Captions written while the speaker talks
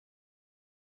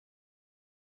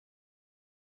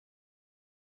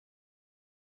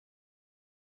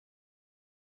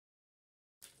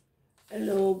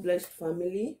Hello, blessed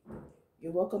family.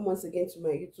 You're welcome once again to my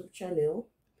YouTube channel.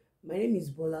 My name is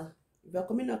Bola. If you're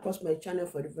coming across my channel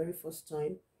for the very first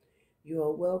time, you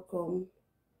are welcome.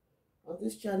 On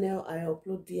this channel, I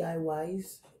upload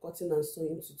DIYs, cutting and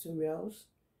sewing tutorials.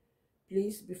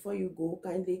 Please, before you go,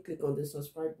 kindly click on the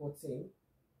subscribe button.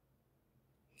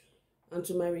 And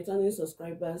to my returning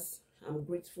subscribers, I'm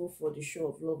grateful for the show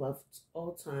of love at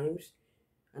all times.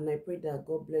 And I pray that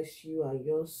God bless you and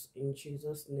yours in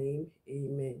Jesus' name.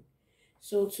 Amen.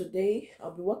 So today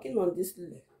I'll be working on this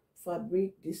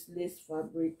fabric, this lace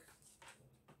fabric.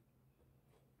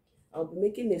 I'll be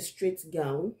making a straight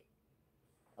gown.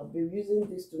 I'll be using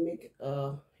this to make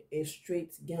a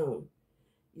straight gown.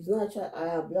 It's not actually,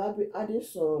 I'll be adding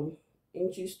some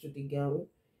inches to the gown.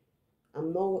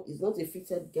 It's not a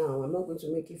fitted gown. I'm not going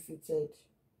to make it fitted.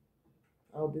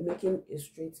 I'll be making a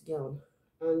straight gown.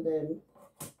 And then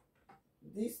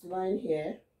this line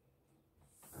here,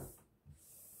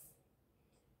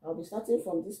 I'll be starting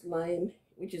from this line,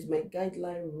 which is my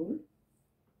guideline rule.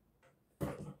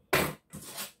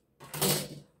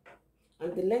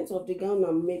 And the length of the gown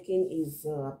I'm making is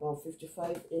about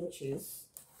 55 inches.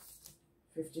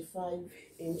 55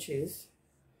 inches.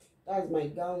 That's my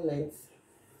gown length.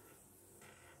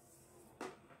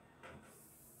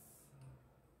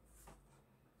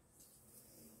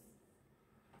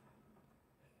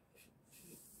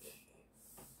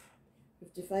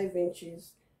 .55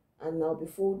 inches, and I'll be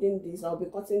folding this. I'll be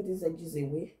cutting these edges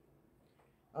away.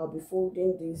 I'll be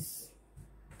folding this,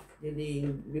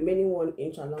 the remaining 1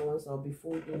 inch allowance. I'll be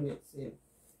folding it in.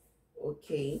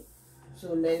 Okay,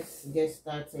 so let's get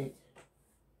started.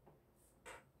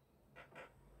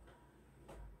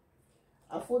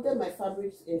 I folded my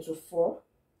fabrics into 4.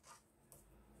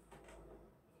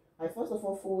 I first of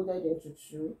all folded into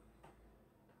 2.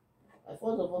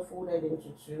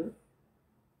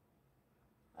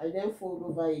 I then fold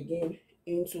over again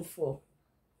into 4.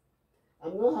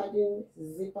 I'm not adding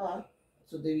zipper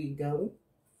to the gown.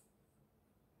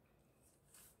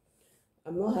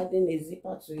 I'm not adding a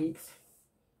zipper to it,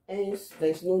 hence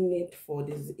there's no need for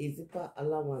a zipper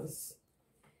allowance.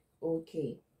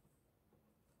 Okay.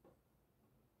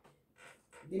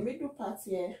 The middle part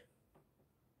here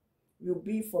will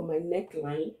be for my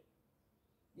neckline.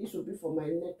 This will be for my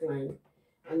neckline,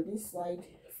 and this side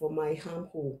for my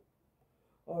armhole.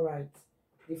 All right,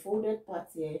 the folded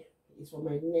part here is for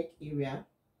my neck area,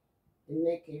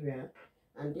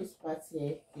 and this part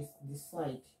here is the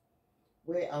side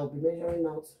where I'll be measuring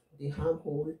out the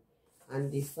armhole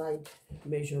and the side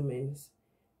measurements.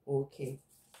 Okay,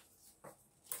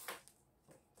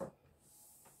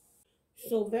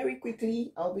 so very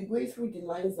quickly I'll be going through the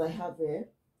lines I have here.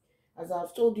 As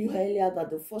I've told you earlier,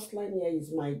 that the first line here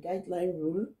is my guideline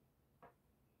rule,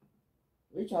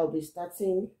 which I'll be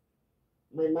starting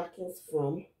my markings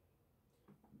from.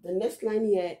 The next line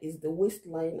here is the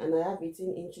waistline, and I have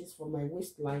 18 inches for my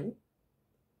waistline.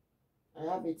 And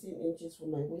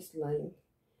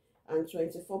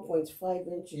 24.5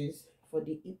 inches for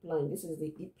the hip line. This is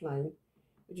the hip line,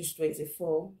 which is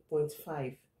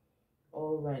 24.5.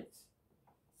 All right.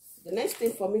 The next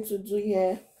thing for me to do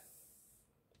here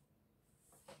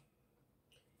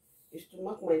is to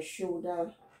mark my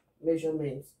shoulder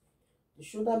measurements. The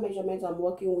shoulder measurement I'm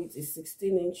working with is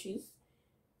 16 inches.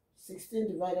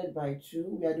 16 divided by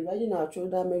 2. We are dividing our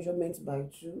shoulder measurements by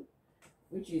 2,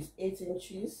 which is 8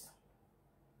 inches.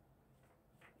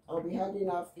 I'll be adding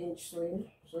 ½ inch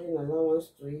sewing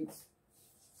allowance to it.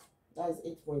 That's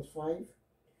 8.5.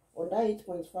 On that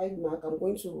 8.5 mark, I'm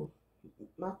going to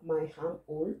mark my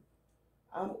armhole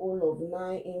of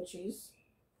 9 inches.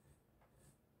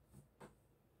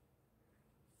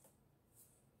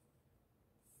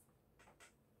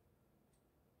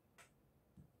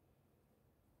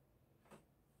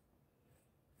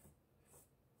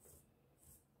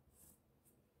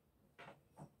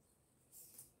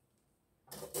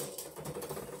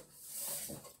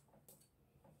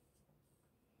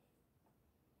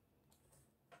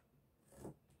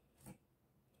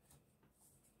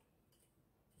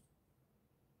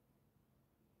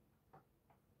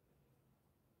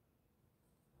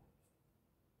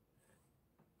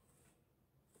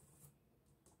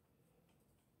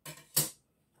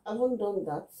 I haven't done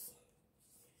that.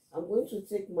 I'm going to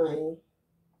take my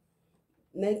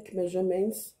neck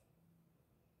measurements.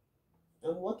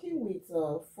 I'm working with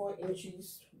 4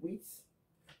 inches width.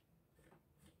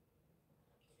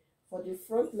 For the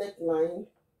front neckline,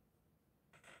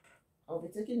 I'll be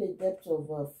taking a depth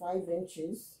of 5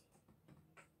 inches.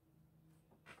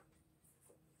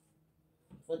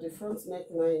 For the front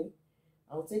neckline,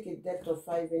 I'll take a depth of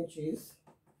 5 inches.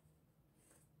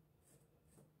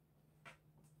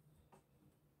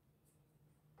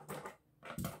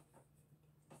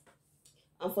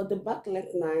 And for the back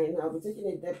neckline, I'll be taking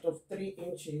a depth of 3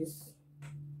 inches.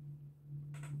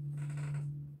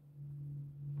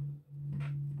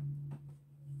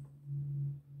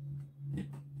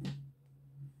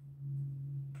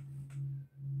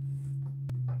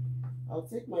 I'll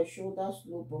take my shoulder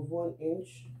slope of 1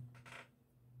 inch.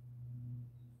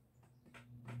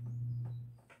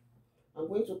 I'm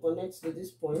going to connect to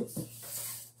this point.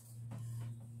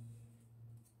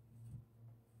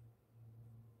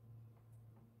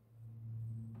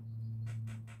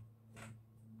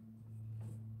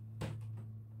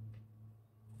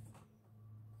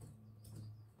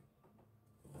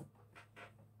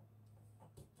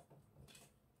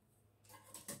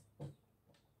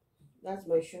 That's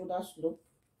my shoulder slope.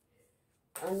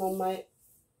 And on my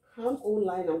armhole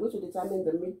line, I'm going to determine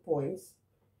the midpoint.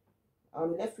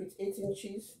 I'm left with 8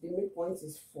 inches. The midpoint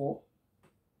is 4.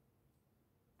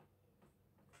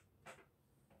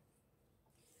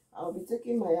 I'll be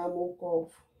taking my armhole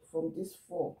curve from this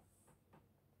 4.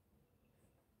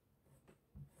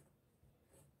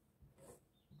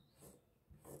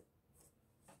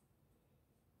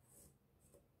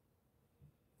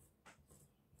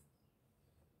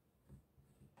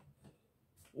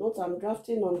 Note I'm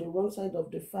drafting on the wrong side of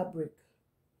the fabric.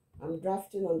 I'm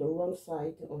drafting on the wrong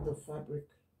side of the fabric.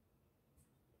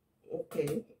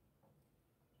 Okay.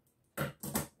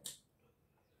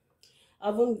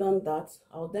 Having done that,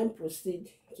 I'll then proceed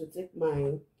to take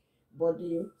my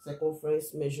body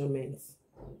circumference measurements.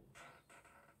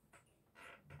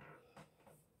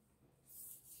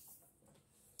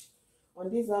 On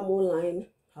this armhole line,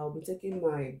 I'll be taking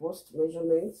my bust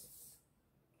measurements.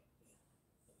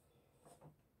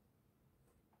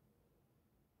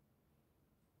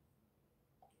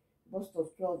 Bust of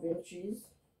 12 inches.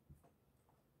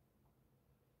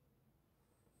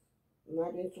 I'm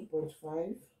adding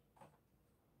 2.5.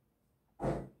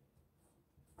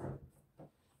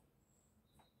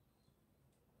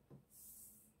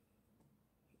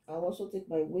 I'll also take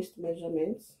my waist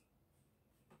measurements.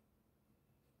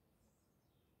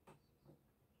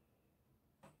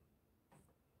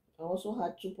 I also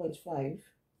had 2.5.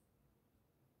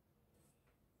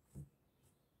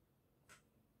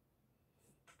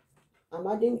 I'm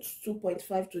adding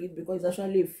 2.5 to it because it's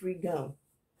actually a free gown.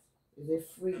 It's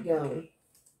a free gown.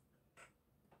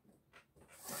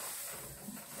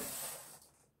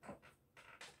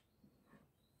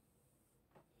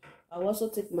 I'll also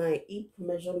take my hip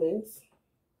measurements.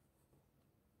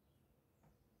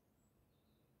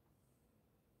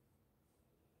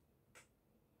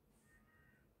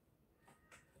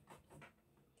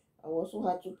 I also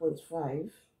had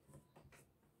 2.5.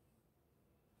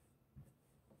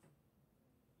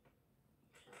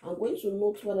 I'm going to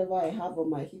note whatever I have on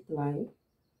my hip line.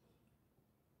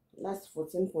 That's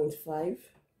 14.5.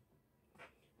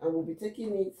 And we'll be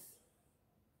taking it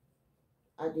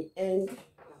at the end.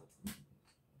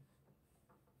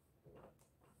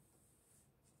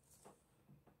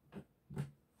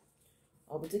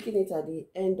 I'll be taking it at the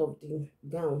end of the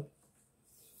gown.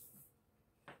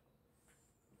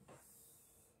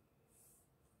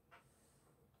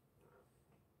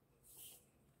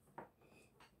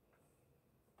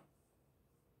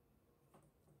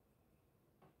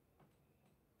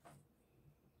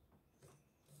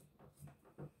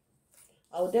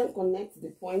 I'll then connect the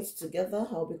points together.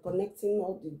 I'll be connecting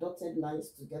all the dotted lines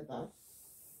together.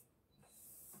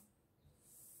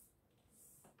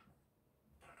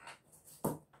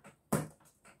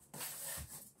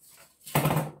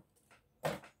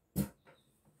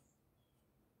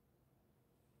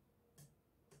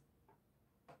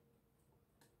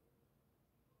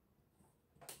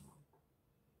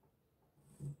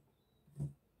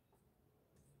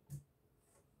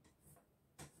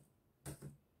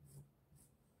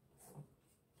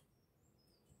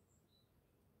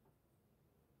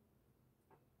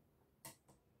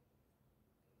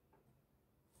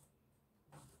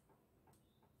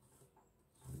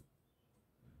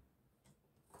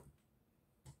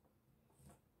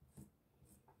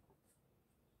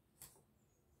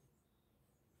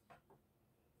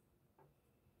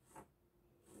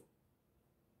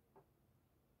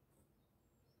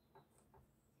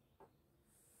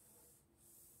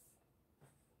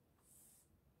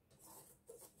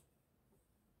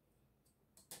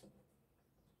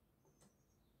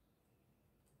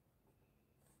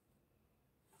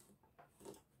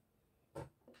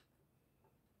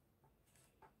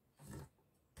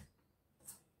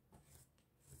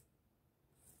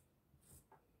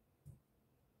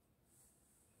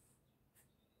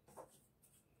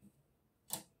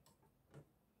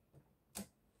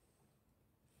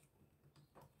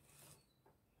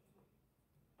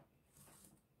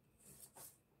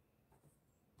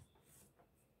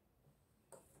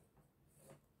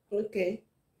 Okay,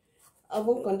 I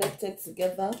haven't connected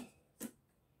together.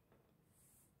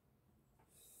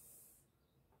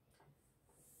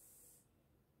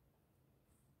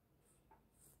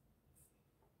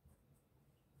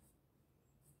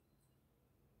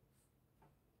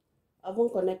 I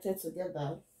haven't connected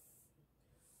together.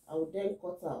 I will then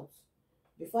cut out.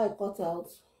 Before I cut out,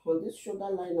 on this shoulder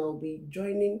line, I'll be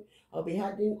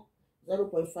adding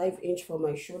 0.5 inch for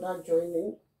my shoulder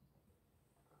joining.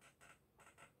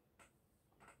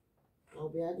 I'll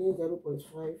be adding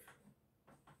 0.5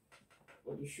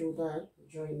 for the shoulder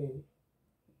joining.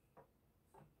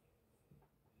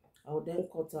 I'll then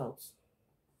cut out.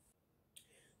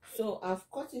 So I've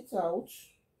cut it out.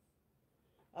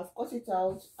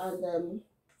 And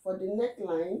for the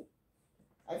neckline,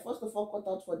 I first of all cut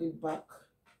out for the back.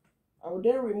 I will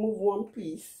then remove one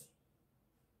piece.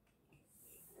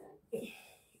 This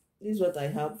is what I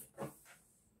have.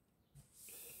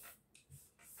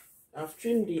 I've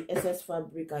trimmed the excess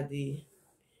fabric at the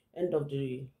end of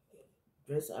the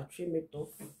dress. I've trimmed it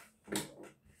off.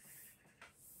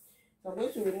 So I'm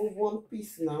going to remove one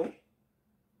piece now.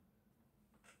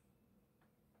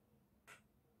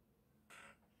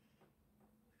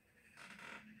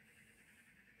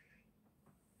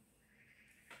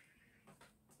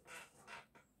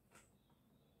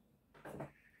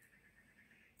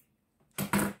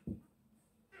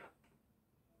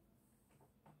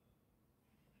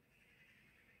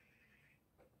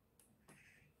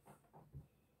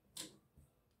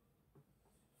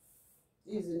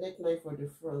 This is the neckline for the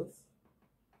front.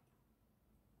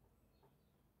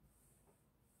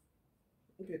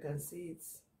 If you can see it.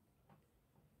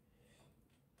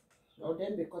 I'll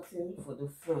then be cutting for the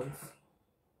front.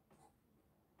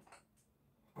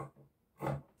 I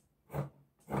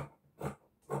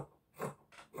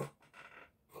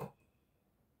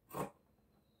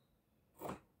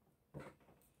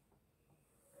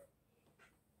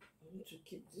need to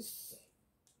keep this.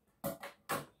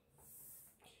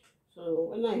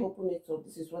 So when I open it up,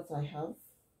 this is what I have.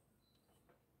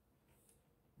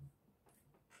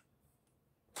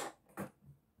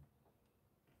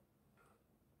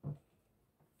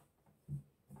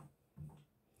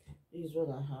 This is what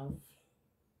I have.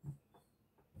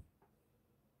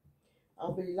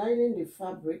 I'll be lining the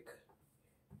fabric.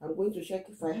 I'm going to check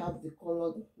if I have the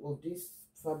color of this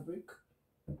fabric.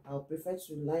 I'll prefer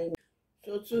to line.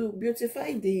 So to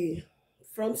beautify the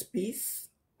front piece,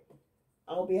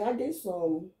 I'll be adding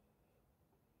some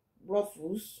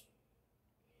ruffles.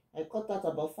 I cut out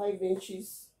about 5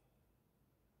 inches.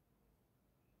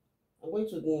 I'm going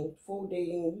to be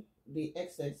folding the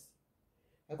excess.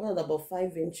 I cut out about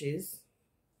 5 inches.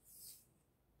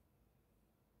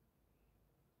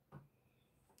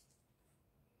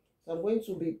 So I'm going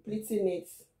to be pleating it.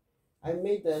 I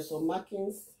made some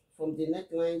markings from the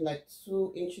neckline, like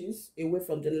 2 inches away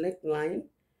from the neckline.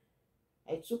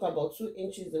 I took about 2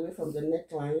 inches away from the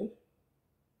neckline.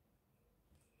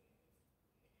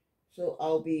 So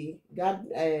I'll be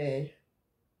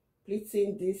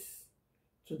pleating this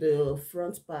to the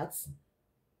front part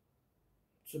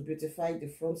to beautify the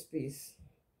front piece.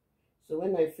 So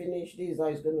when I finish, this is how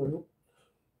it's going to look.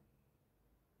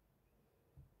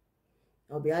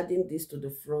 I'll be adding this to the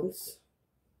front.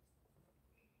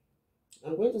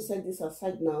 I'm going to set this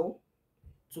aside now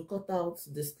to cut out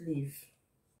the sleeve.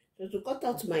 So to cut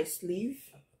out my sleeve,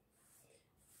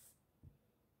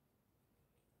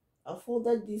 I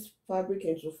folded this fabric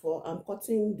into 4. I'm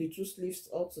cutting the 2 sleeves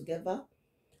all together.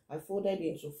 I folded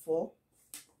into 4.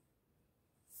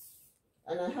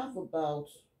 And I have about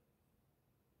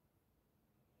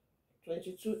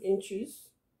 22 inches.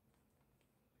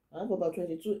 I have about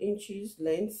 22 inches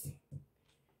length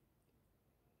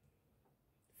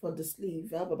for the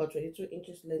sleeve. I have about 22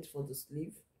 inches length for the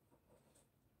sleeve.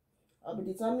 I'll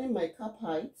be determining my cap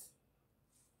height.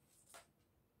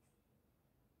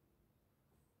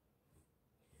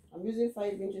 I'm using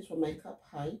 5 inches for my cap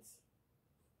height.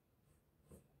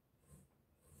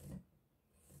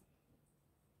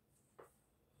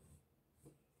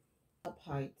 Cap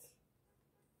height.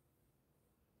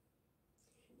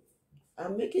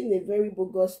 I'm making a very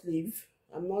bogus sleeve.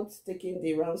 I'm not taking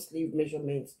the round sleeve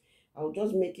measurement. I'll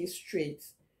just make it straight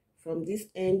from this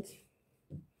end.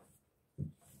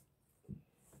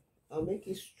 I'll make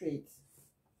it straight.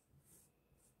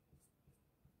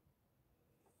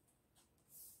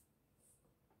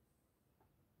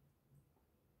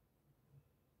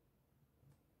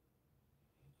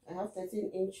 I have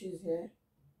 13 inches here.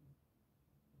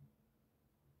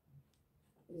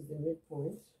 This is the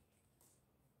midpoint.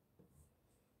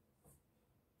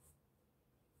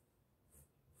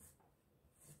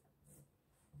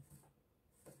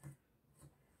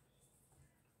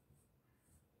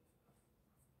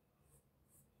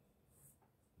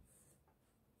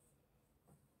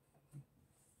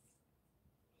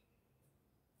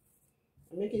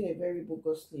 making a very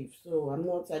bogus sleeve, so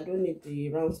I don't need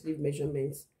the round sleeve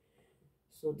measurements.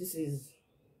 So this is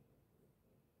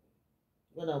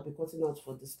what I'll be cutting out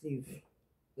for the sleeve.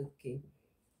 Okay,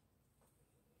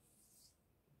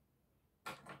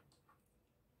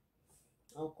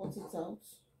 I'll cut it out.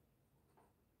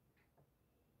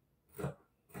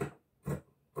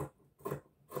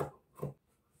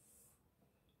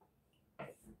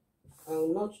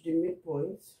 I'll notch the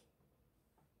midpoint.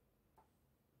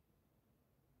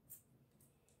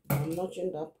 I'm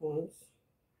notching that point.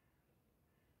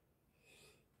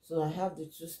 So I have the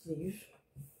two sleeves.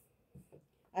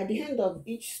 At the end of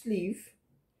each sleeve,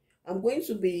 I'm going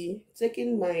to be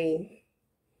taking my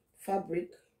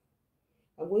fabric.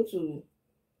 I'll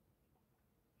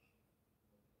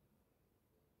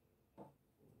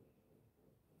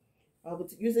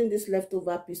be using this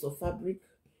leftover piece of fabric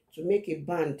to make a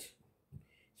band.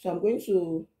 So I'm going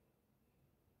to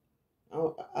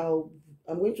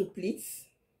I'm going to pleat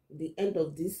the end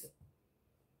of this.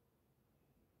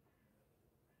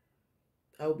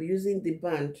 I'll be using the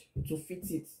band to fit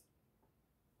it.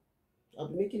 I'll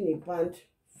be making a band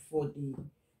for the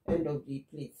end of the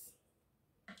plate,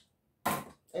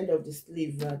 end of the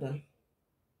sleeve rather.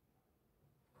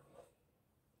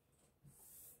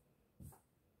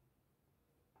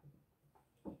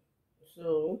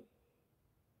 So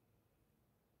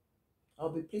I'll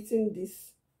be pleating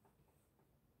this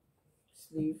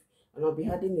sleeve and I'll be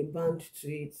adding a band to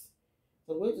it.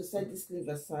 So I'm going to set this sleeve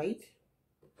aside.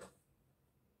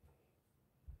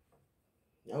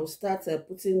 I'll start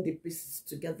putting the pieces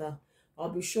together. I'll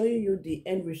be showing you the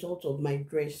end result of my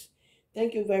dress.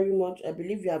 Thank you very much. I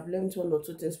believe you have learned one or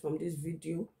two things from this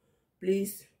video.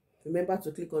 Please remember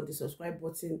to click on the subscribe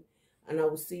button and I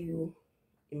will see you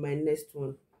in my next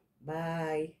one.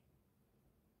 Bye.